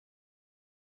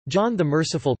John the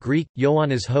Merciful, Greek,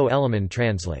 Ioannis ho Elemen,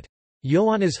 translate.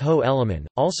 Ioannis ho Elemen,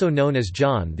 also known as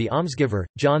John the Almsgiver,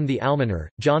 John the Almoner,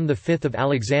 John V of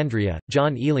Alexandria,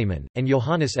 John Eleman, and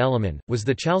Johannes Eleman, was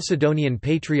the Chalcedonian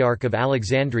Patriarch of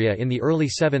Alexandria in the early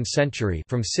 7th century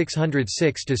from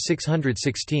 606 to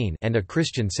 616 and a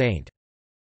Christian saint.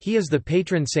 He is the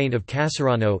patron saint of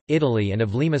Caserano, Italy, and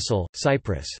of Limassol,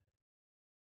 Cyprus.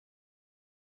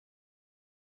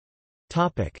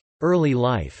 Early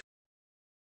life.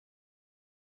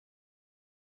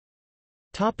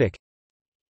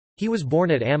 He was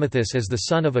born at Amathus as the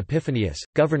son of Epiphanius,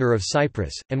 governor of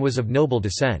Cyprus, and was of noble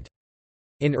descent.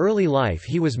 In early life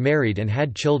he was married and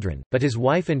had children, but his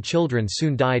wife and children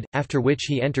soon died, after which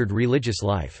he entered religious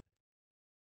life.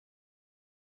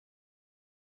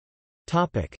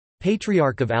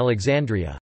 Patriarch of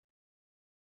Alexandria.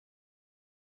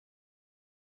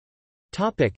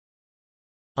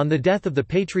 On the death of the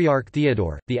Patriarch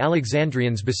Theodore, the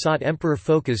Alexandrians besought Emperor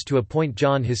Phocas to appoint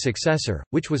John his successor,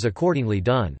 which was accordingly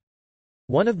done.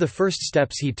 One of the first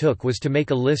steps he took was to make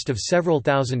a list of several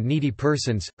thousand needy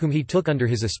persons, whom he took under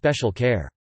his especial care.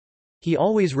 He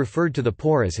always referred to the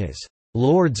poor as his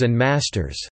lords and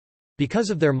masters, because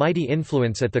of their mighty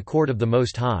influence at the court of the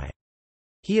Most High.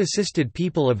 He assisted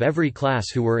people of every class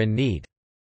who were in need.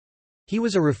 He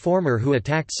was a reformer who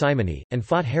attacked simony, and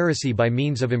fought heresy by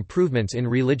means of improvements in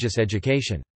religious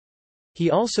education.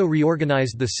 He also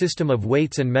reorganized the system of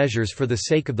weights and measures for the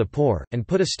sake of the poor, and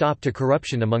put a stop to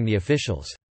corruption among the officials.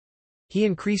 He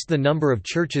increased the number of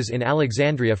churches in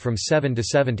Alexandria from 7 to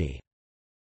 70.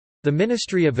 The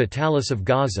ministry of Vitalis of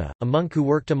Gaza, a monk who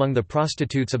worked among the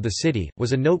prostitutes of the city,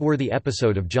 was a noteworthy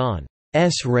episode of John's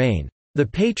reign. The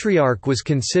Patriarch was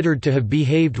considered to have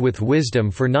behaved with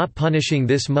wisdom for not punishing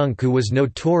this monk who was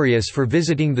notorious for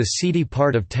visiting the seedy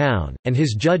part of town, and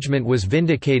his judgment was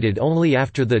vindicated only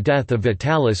after the death of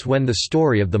Vitalis, when the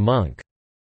story of the monk's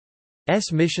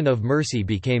mission of mercy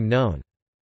became known.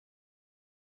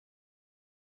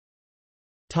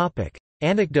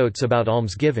 Anecdotes about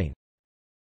almsgiving.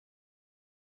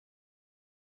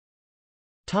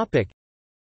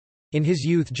 In his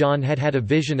youth John had had a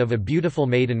vision of a beautiful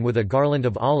maiden with a garland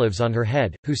of olives on her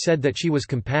head, who said that she was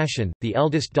Compassion, the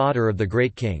eldest daughter of the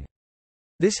great king.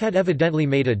 This had evidently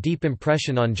made a deep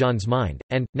impression on John's mind,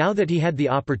 and, now that he had the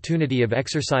opportunity of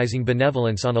exercising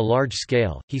benevolence on a large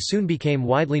scale, he soon became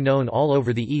widely known all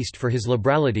over the East for his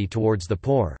liberality towards the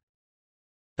poor.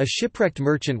 A shipwrecked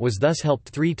merchant was thus helped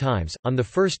 3 times, on the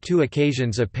first 2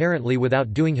 occasions apparently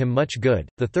without doing him much good.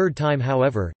 The third time,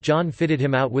 however, John fitted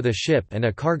him out with a ship and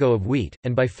a cargo of wheat,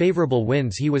 and by favourable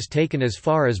winds he was taken as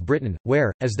far as Britain,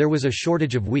 where, as there was a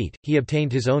shortage of wheat, he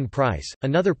obtained his own price.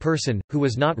 Another person, who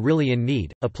was not really in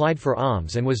need, applied for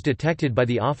alms and was detected by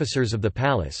the officers of the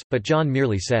palace, but John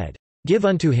merely said, "Give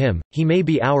unto him, he may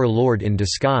be our Lord in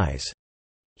disguise."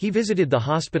 He visited the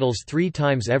hospitals 3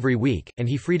 times every week, and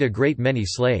he freed a great many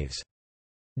slaves.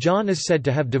 John is said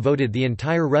to have devoted the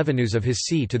entire revenues of his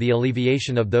see to the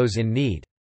alleviation of those in need.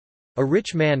 A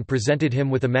rich man presented him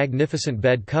with a magnificent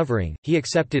bed covering, he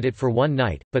accepted it for 1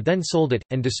 night, but then sold it,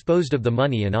 and disposed of the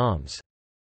money in alms.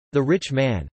 The rich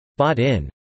man bought in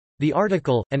the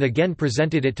article, and again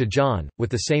presented it to John,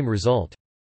 with the same result.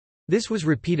 This was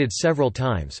repeated several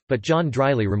times, but John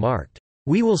dryly remarked,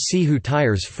 "We will see who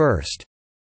tires first."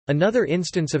 Another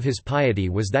instance of his piety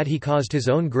was that he caused his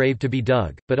own grave to be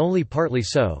dug, but only partly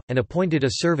so, and appointed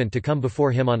a servant to come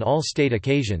before him on all state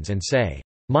occasions and say,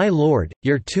 "My lord,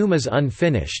 your tomb is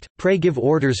unfinished, pray give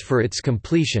orders for its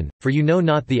completion, for you know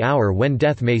not the hour when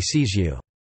death may seize you."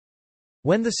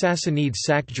 When the Sassanids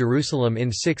sacked Jerusalem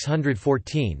in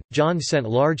 614, John sent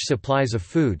large supplies of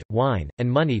food, wine, and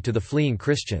money to the fleeing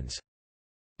Christians.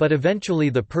 But eventually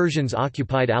the Persians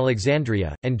occupied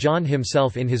Alexandria, and John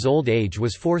himself in his old age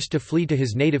was forced to flee to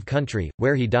his native country,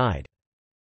 where he died.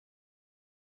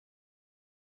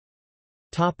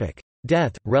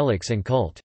 Death, relics and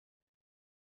cult.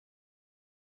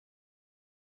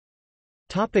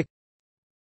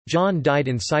 John died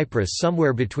in Cyprus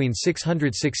somewhere between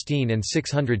 616 and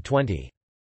 620.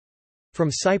 From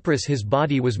Cyprus his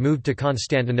body was moved to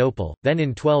Constantinople, then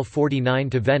in 1249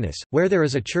 to Venice, where there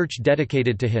is a church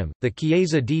dedicated to him, the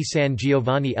Chiesa di San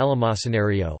Giovanni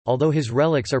Ellemasinario, although his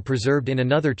relics are preserved in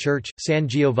another church, San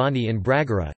Giovanni in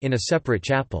Braggara, in a separate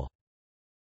chapel.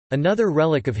 Another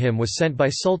relic of him was sent by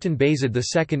Sultan Bayezid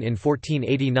II in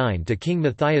 1489 to King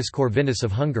Matthias Corvinus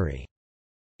of Hungary.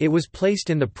 It was placed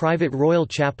in the private royal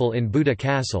chapel in Buda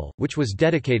Castle, which was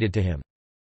dedicated to him.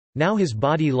 Now his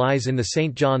body lies in the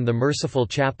St. John the Merciful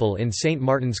Chapel in St.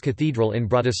 Martin's Cathedral in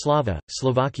Bratislava,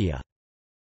 Slovakia.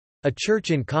 A church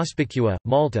in Cospicua,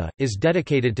 Malta, is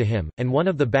dedicated to him, and one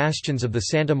of the bastions of the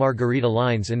Santa Margherita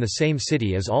lines in the same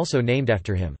city is also named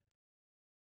after him.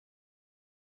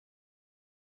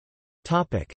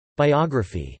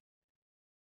 Biography.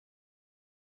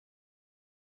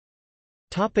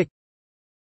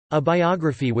 A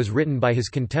biography was written by his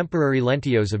contemporary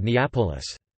Lentios of Neapolis.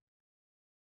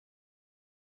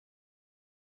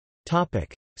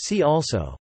 See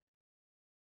also: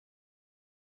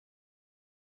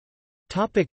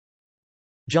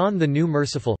 John the New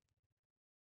Merciful.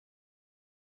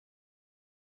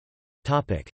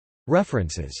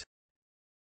 References.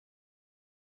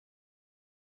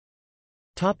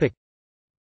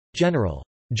 General.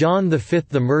 John V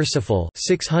the Merciful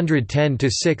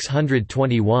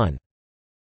 610–621.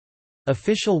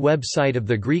 Official website of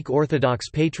the Greek Orthodox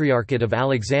Patriarchate of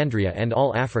Alexandria and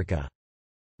All Africa.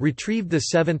 Retrieved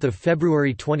 7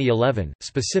 February 2011.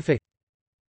 Specific.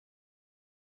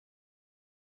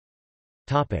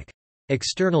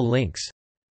 External links.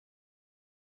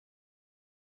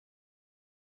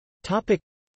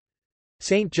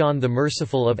 Saint John the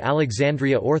Merciful of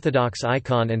Alexandria Orthodox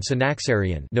Icon and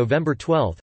Synaxarion, November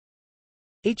 12.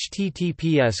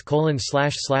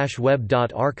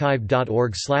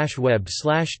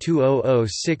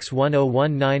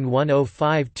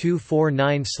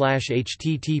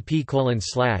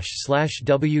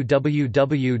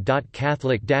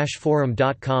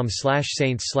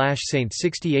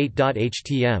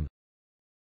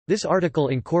 This article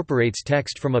incorporates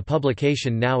text from a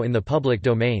publication now in the public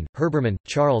domain. Herbermann,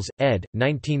 Charles, ed.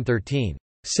 1913.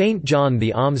 Saint John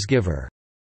the Almsgiver.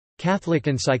 Catholic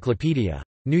Encyclopedia.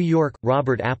 New York,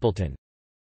 Robert Appleton.